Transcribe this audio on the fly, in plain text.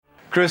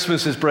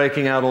Christmas is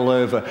breaking out all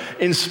over,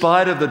 in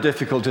spite of the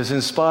difficulties,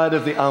 in spite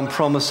of the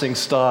unpromising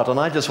start. And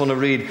I just want to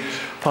read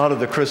part of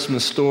the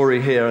Christmas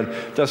story here,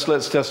 and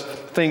let's just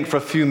think for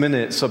a few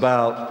minutes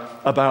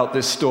about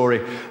this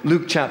story.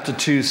 Luke chapter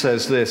 2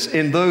 says this: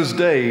 "In those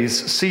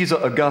days, Caesar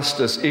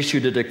Augustus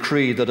issued a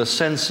decree that a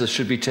census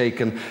should be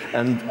taken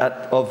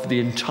of the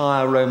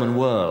entire Roman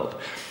world.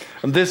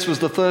 And this was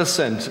the first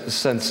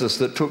census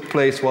that took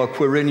place while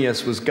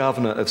Quirinius was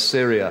governor of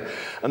Syria.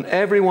 And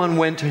everyone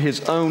went to his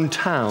own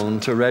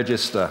town to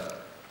register.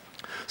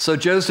 So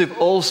Joseph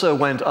also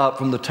went up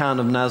from the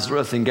town of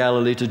Nazareth in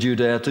Galilee to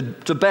Judea,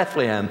 to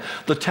Bethlehem,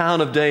 the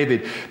town of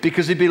David,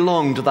 because he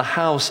belonged to the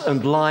house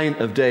and line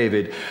of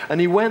David. And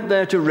he went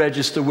there to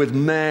register with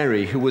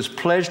Mary, who was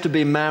pledged to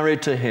be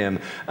married to him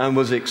and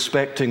was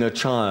expecting a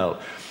child.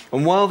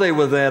 And while they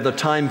were there, the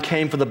time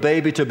came for the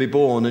baby to be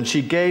born, and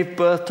she gave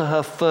birth to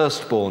her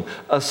firstborn,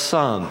 a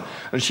son.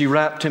 And she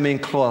wrapped him in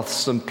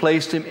cloths and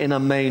placed him in a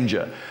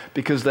manger,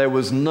 because there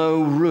was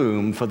no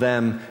room for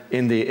them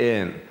in the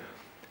inn."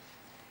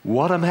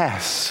 What a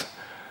mess.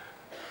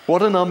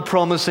 What an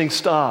unpromising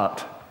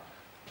start.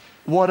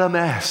 What a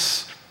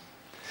mess.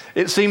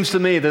 It seems to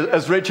me that,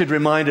 as Richard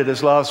reminded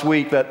us last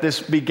week, that this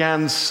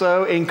began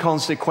so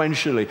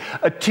inconsequentially.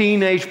 A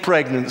teenage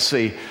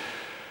pregnancy.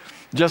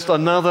 Just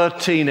another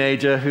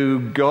teenager who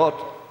got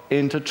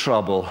into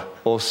trouble,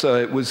 or so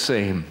it would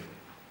seem.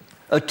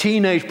 A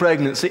teenage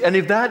pregnancy. And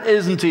if that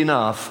isn't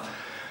enough,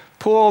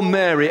 poor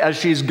Mary, as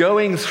she's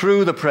going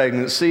through the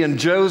pregnancy, and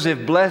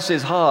Joseph, bless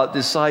his heart,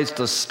 decides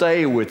to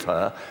stay with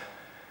her,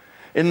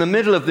 in the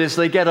middle of this,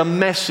 they get a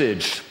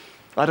message.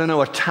 I don't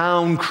know, a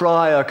town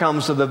crier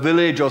comes to the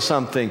village or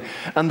something,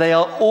 and they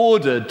are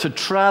ordered to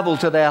travel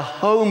to their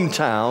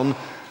hometown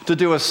to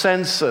do a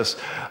census.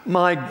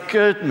 My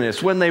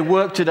goodness, when they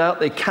worked it out,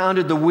 they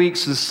counted the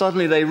weeks, and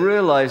suddenly they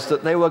realized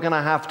that they were going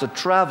to have to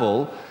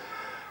travel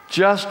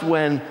just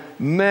when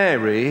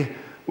Mary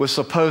was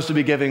supposed to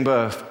be giving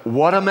birth.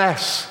 What a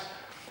mess.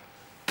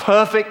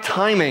 Perfect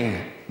timing,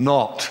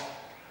 not.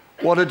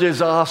 What a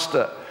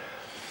disaster.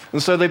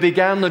 And so they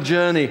began the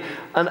journey,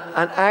 and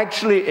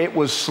actually it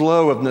was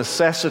slow of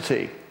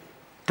necessity.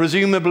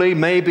 Presumably,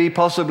 maybe,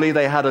 possibly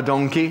they had a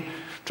donkey.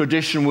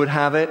 Tradition would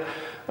have it.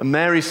 And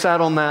Mary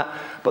sat on that,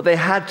 but they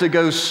had to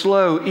go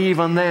slow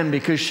even then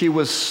because she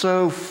was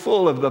so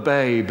full of the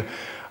babe,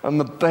 and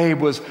the babe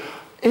was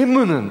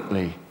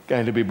imminently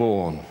going to be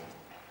born.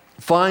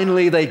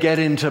 Finally, they get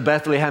into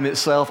Bethlehem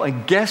itself,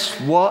 and guess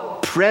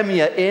what?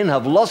 Premier Inn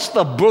have lost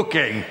the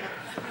booking.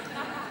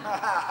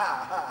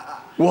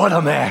 What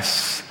a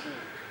mess.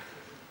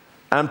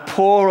 And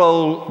poor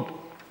old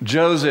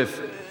Joseph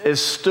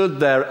is stood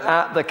there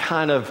at the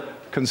kind of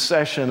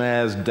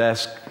concessionaire's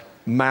desk,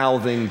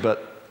 mouthing,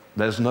 but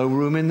there's no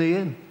room in the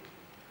inn.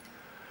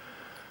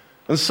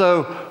 And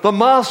so the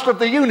master of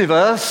the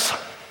universe,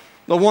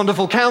 the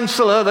wonderful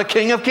counselor, the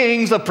King of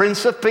Kings, the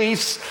Prince of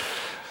Peace,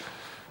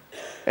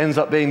 ends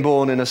up being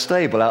born in a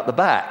stable out the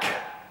back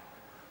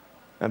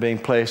and being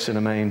placed in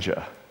a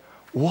manger.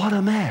 What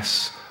a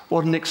mess.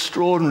 What an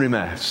extraordinary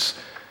mess.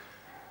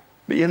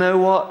 But you know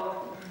what?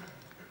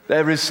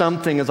 There is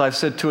something, as I've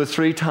said 2 or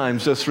 3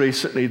 times just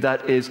recently,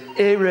 that is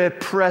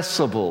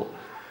irrepressible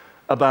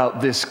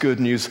about this good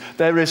news.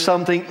 There is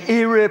something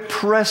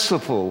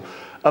irrepressible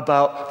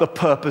about the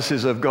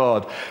purposes of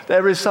God.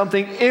 There is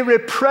something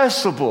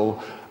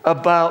irrepressible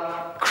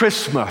about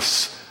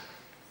Christmas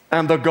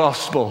and the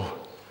gospel.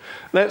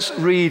 Let's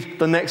read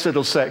the next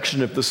little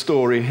section of the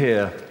story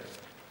here.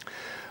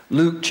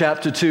 Luke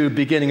chapter 2,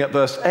 beginning at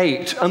verse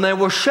 8. "And there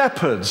were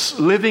shepherds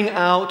living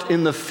out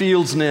in the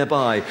fields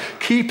nearby,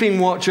 keeping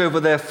watch over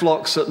their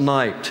flocks at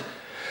night.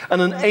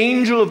 And an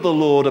angel of the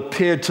Lord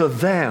appeared to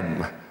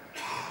them,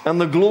 and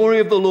the glory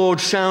of the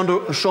Lord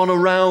shone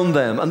around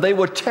them, and they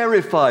were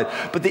terrified.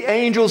 But the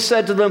angel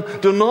said to them,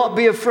 'Do not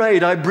be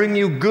afraid. I bring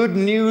you good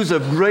news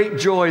of great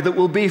joy that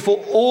will be for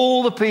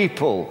all the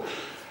people.'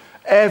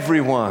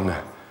 Everyone,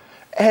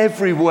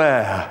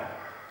 everywhere,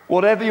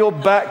 whatever your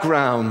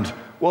background,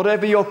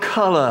 whatever your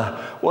color,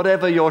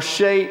 whatever your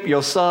shape,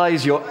 your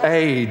size, your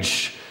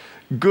age,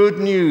 good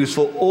news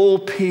for all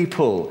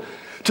people.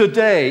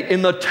 Today,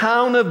 in the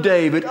town of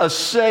David, a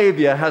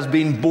Savior has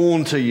been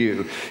born to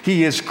you.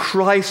 He is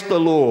Christ the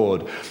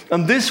Lord.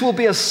 And this will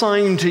be a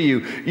sign to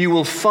you. You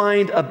will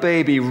find a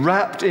baby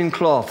wrapped in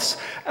cloths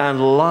and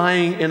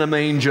lying in a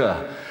manger."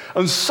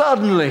 And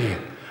suddenly,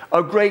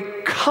 a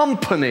great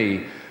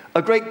company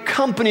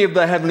of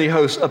the heavenly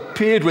hosts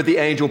appeared with the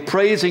angel,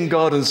 praising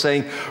God and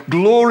saying,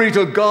 "Glory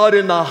to God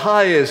in the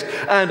highest,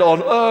 and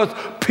on earth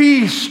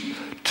peace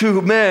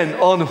to men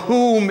on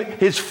whom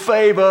his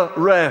favor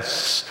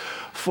rests.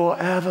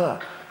 Forever,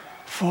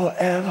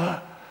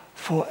 forever,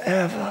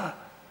 forever,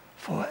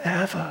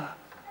 forever,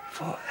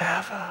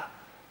 forever,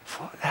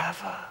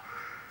 forever,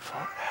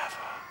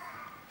 forever,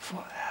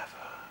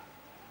 forever."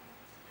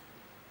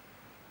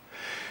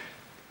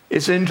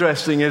 It's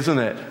interesting, isn't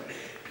it,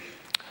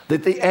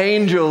 that the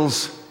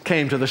angels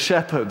came to the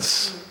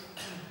shepherds.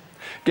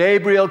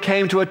 Gabriel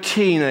came to a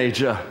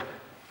teenager.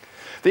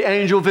 The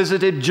angel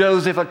visited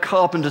Joseph, a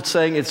carpenter,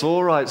 saying, "It's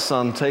all right,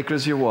 son, take her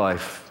as your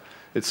wife.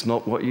 It's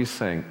not what you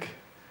think."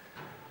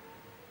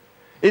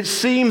 It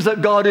seems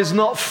that God is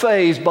not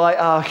fazed by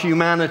our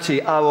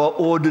humanity, our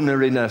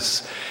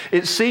ordinariness.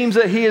 It seems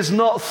that he is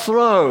not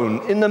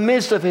thrown in the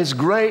midst of his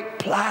great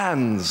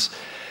plans.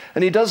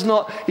 And he does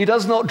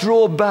not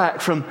draw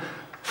back from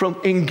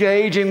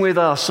engaging with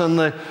us and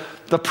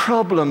the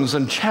problems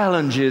and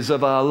challenges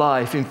of our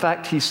life. In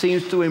fact, he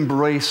seems to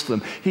embrace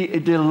them. He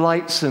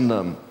delights in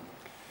them.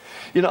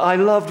 You know, I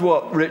loved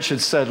what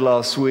Richard said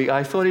last week.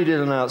 I thought he did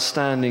an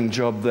outstanding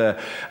job there.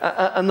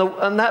 And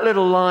that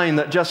little line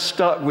that just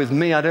stuck with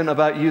me, I don't know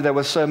about you, there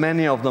were so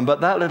many of them,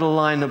 but that little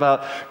line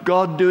about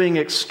God doing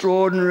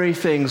extraordinary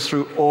things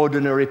through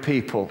ordinary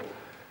people.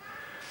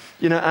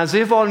 You know, as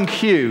if on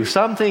cue,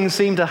 some things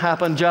seem to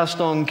happen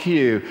just on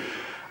cue.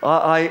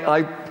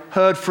 I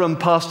heard from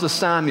Pastor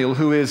Samuel,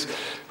 who is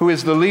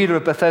the leader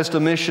of Bethesda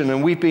Mission,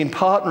 and we've been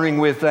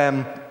partnering with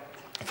them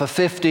for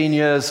 15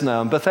 years now.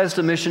 And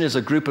Bethesda Mission is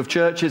a group of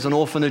churches and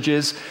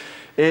orphanages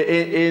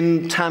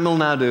in Tamil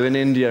Nadu in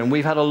India. And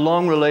we've had a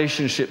long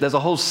relationship. There's a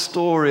whole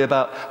story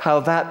about how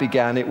that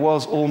began. It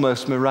was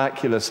almost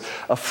miraculous.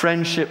 A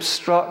friendship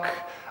struck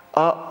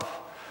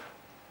up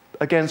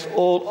against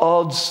all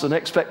odds and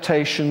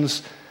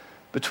expectations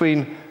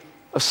between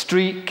a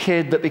street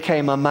kid that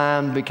became a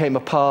man, became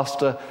a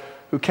pastor,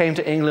 who came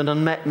to England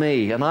and met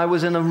me. And I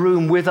was in a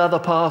room with other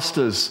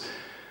pastors.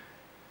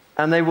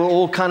 And they were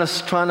all kind of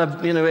trying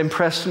to,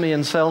 impress me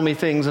and sell me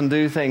things and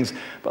do things.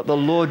 But the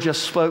Lord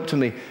just spoke to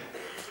me.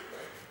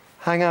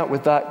 Hang out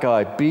with that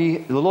guy.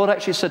 The Lord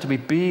actually said to me,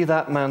 be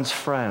that man's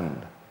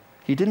friend.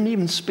 He didn't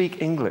even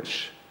speak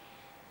English.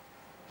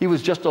 He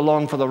was just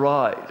along for the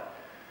ride.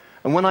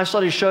 And when I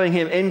started showing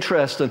him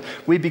interest and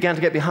we began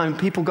to get behind,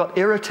 people got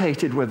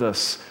irritated with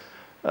us.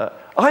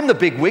 I'm the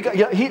big wig.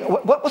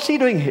 What's he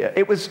doing here?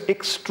 It was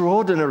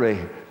extraordinary.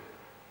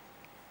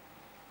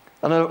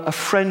 And a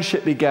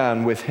friendship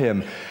began with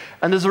him.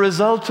 And as a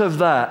result of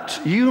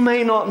that, you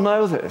may not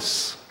know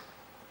this.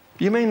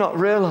 You may not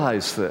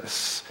realize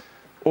this.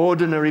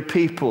 Ordinary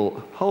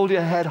people, hold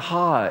your head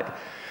high.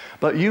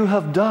 But you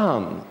have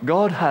done,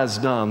 God has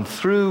done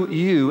through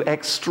you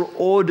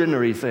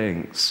extraordinary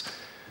things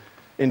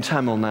in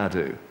Tamil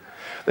Nadu.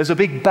 There's a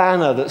big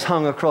banner that's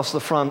hung across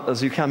the front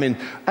as you come in.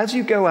 As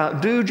you go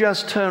out, do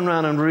just turn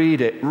around and read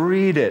it.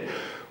 Read it.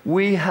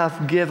 We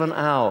have given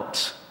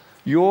out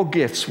your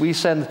gifts. We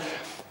send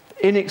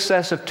in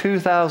excess of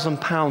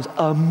 £2,000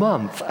 a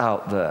month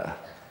out there.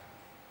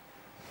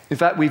 In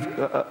fact,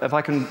 if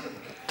I can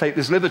take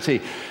this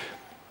liberty,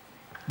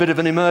 bit of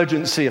an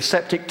emergency, a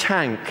septic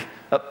tank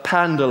at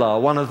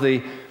Pandala, one of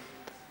the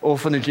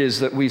orphanages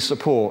that we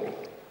support.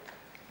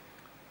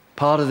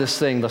 Part of this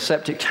thing, the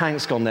septic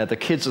tank's gone there. The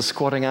kids are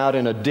squatting out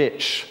in a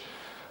ditch.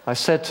 I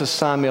said to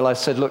Samuel,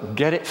 look,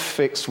 get it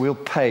fixed. We'll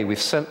pay.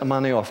 We've sent the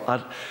money off.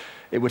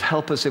 It would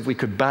help us if we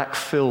could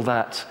backfill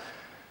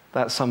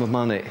that sum of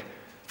money.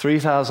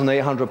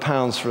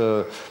 £3,800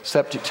 for a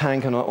septic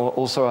tank and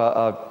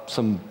also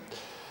some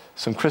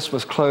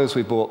Christmas clothes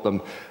we bought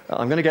them.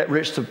 I'm going to get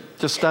Rich to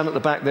just stand at the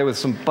back there with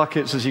some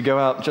buckets as you go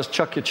out. Just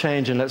chuck your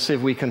change in. Let's see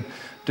if we can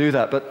do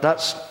that. But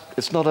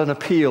it's not an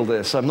appeal,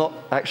 this. I'm not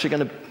actually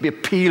going to be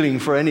appealing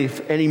for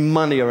any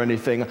money or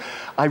anything.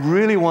 I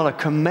really want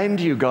to commend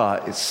you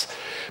guys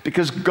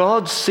because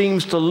God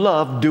seems to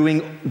love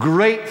doing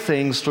great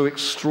things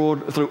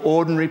through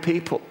ordinary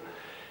people.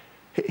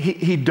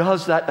 He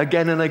does that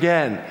again and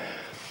again.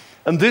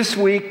 And this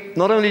week,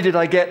 not only did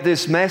I get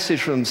this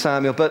message from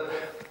Samuel, but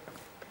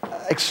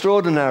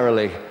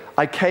extraordinarily,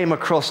 I came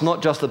across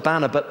not just the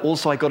banner, but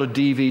also I got a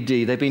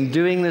DVD. They've been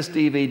doing this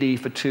DVD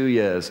for 2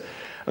 years.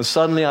 And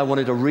suddenly I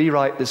wanted to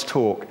rewrite this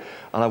talk,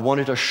 and I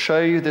wanted to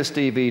show you this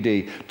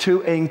DVD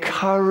to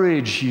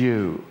encourage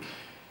you,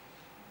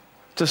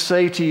 to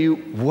say to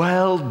you,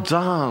 well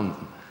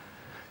done.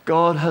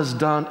 God has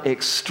done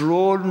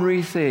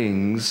extraordinary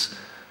things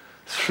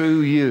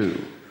through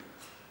you.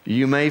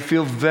 You may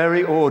feel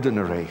very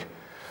ordinary,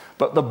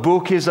 but the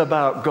book is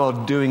about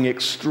God doing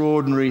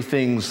extraordinary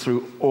things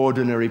through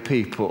ordinary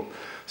people.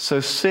 So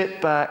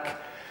sit back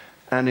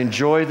and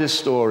enjoy this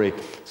story.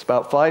 It's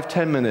about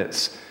 5-10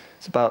 minutes.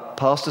 It's about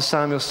Pastor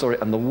Samuel's story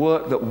and the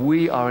work that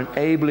we are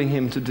enabling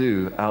him to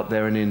do out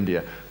there in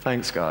India.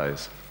 Thanks,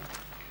 guys.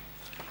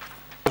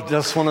 I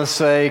just want to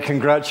say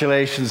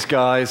congratulations,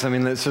 guys. I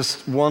mean, it's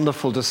just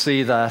wonderful to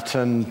see that,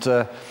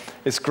 and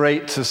it's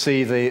great to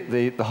see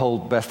the whole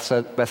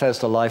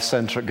Bethesda Life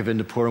Center at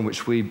Govindapuram,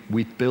 which we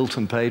built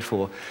and paid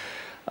for.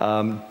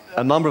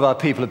 A number of our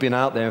people have been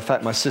out there. In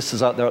fact, my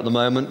sister's out there at the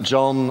moment.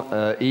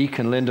 John Eek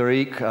and Linda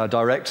Eek, our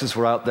directors,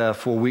 were out there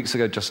 4 weeks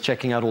ago just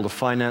checking out all the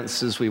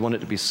finances. We want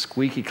it to be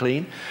squeaky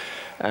clean.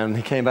 And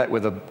he came back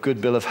with a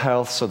good bill of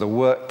health, so the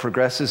work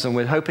progresses. And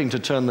we're hoping to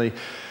turn the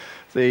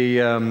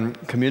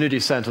community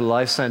center,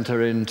 Life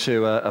Center,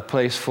 into a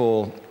place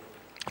for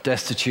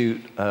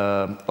destitute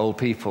old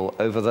people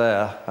over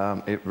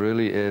there. It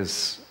really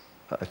is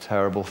a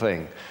terrible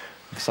thing.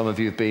 Some of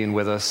you have been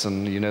with us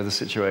and you know the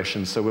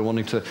situation, so we're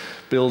wanting to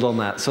build on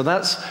that. So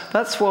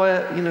that's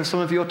why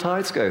some of your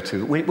tithes go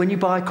to. When you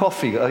buy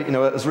coffee,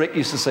 as Rick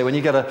used to say, when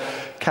you get a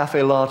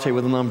cafe latte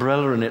with an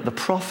umbrella in it, the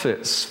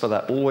profits for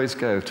that always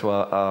go to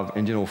our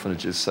Indian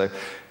orphanages. So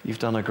you've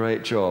done a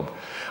great job.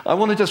 I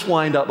want to just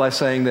wind up by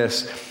saying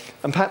this,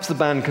 and perhaps the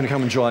band can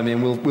come and join me,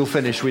 and we'll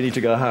finish. We need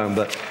to go home,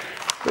 but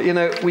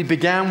we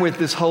began with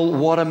this whole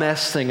what a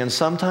mess thing, and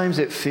sometimes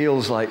it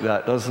feels like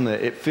that, doesn't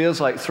it? It feels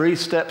like 3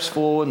 steps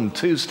forward and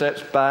 2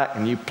 steps back,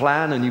 and you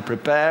plan and you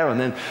prepare, and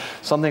then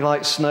something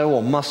like snow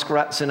or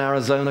muskrats in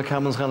Arizona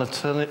come and kind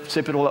of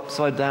tip it all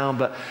upside down.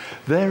 But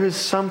there is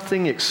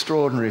something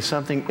extraordinary,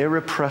 something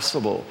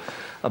irrepressible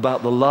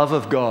about the love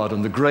of God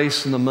and the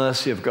grace and the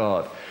mercy of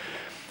God.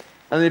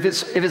 And if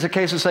it's a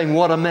case of saying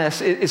what a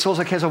mess, it's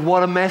also a case of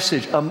what a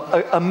message,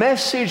 a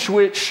message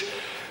which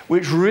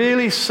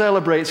really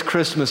celebrates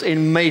Christmas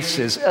in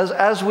Macy's,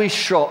 as we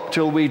shop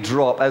till we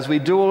drop, as we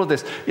do all of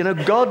this.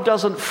 God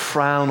doesn't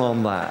frown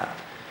on that.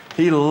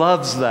 He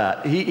loves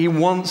that. He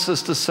wants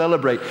us to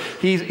celebrate.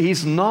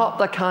 He's not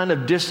the kind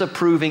of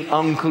disapproving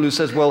uncle who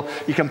says, well,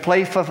 you can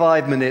play for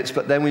 5 minutes,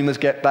 but then we must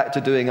get back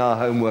to doing our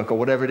homework or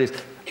whatever it is.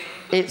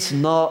 It's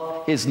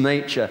not his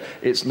nature.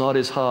 It's not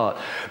his heart.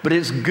 But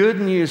it's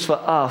good news for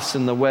us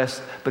in the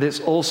West, but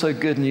it's also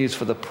good news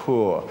for the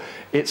poor.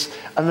 It's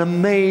an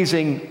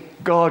amazing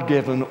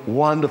God-given,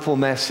 wonderful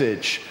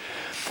message.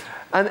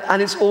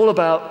 And it's all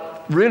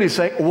about really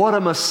saying, what a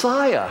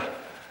Messiah.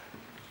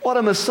 What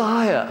a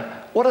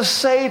Messiah. What a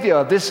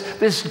Savior.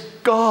 This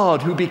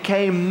God who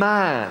became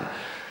man,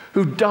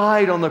 who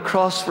died on the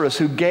cross for us,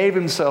 who gave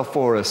himself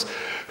for us,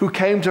 who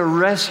came to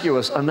rescue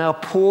us and now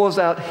pours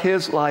out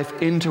his life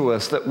into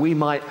us that we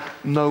might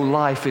know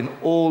life in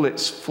all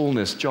its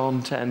fullness.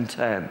 John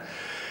 10:10.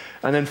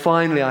 And then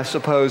finally, I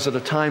suppose, at a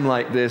time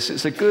like this,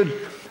 it's a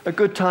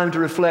good time to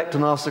reflect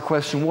and ask the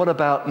question, what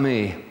about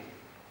me?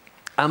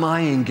 Am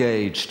I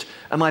engaged?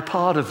 Am I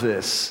part of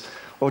this?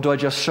 Or do I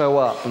just show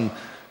up and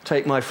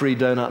take my free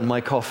donut and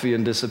my coffee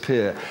and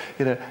disappear?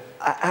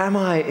 Am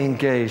I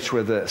engaged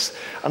with this?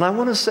 And I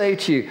want to say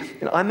to you,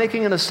 I'm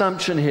making an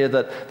assumption here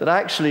that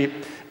actually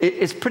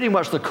it's pretty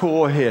much the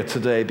core here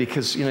today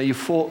because, you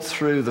fought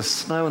through the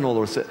snow and all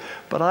the rest of it.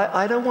 But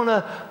I don't want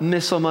to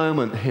miss a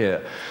moment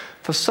here.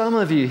 For some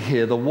of you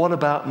here, the what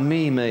about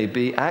me may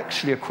be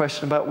actually a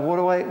question about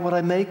what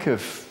I make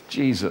of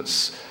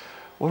Jesus?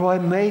 What do I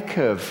make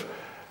of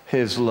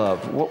his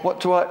love?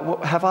 What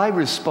have I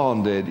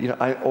responded?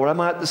 Or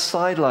am I at the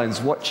sidelines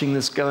watching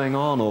this going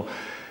on?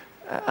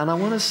 And I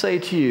want to say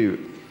to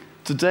you,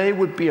 today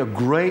would be a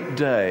great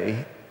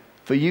day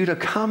for you to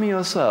come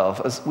yourself,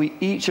 as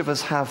each of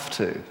us have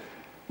to.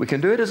 We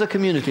can do it as a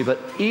community, but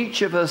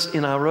each of us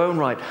in our own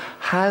right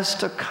has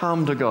to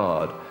come to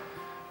God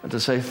and to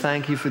say,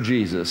 thank you for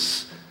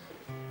Jesus.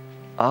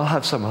 I'll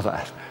have some of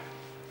that.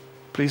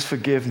 Please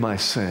forgive my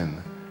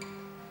sin.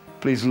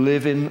 Please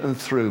live in and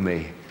through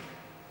me.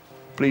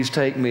 Please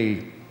take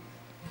me,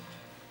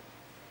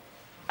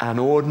 an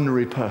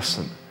ordinary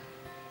person,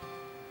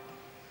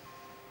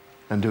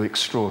 and do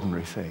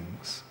extraordinary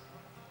things.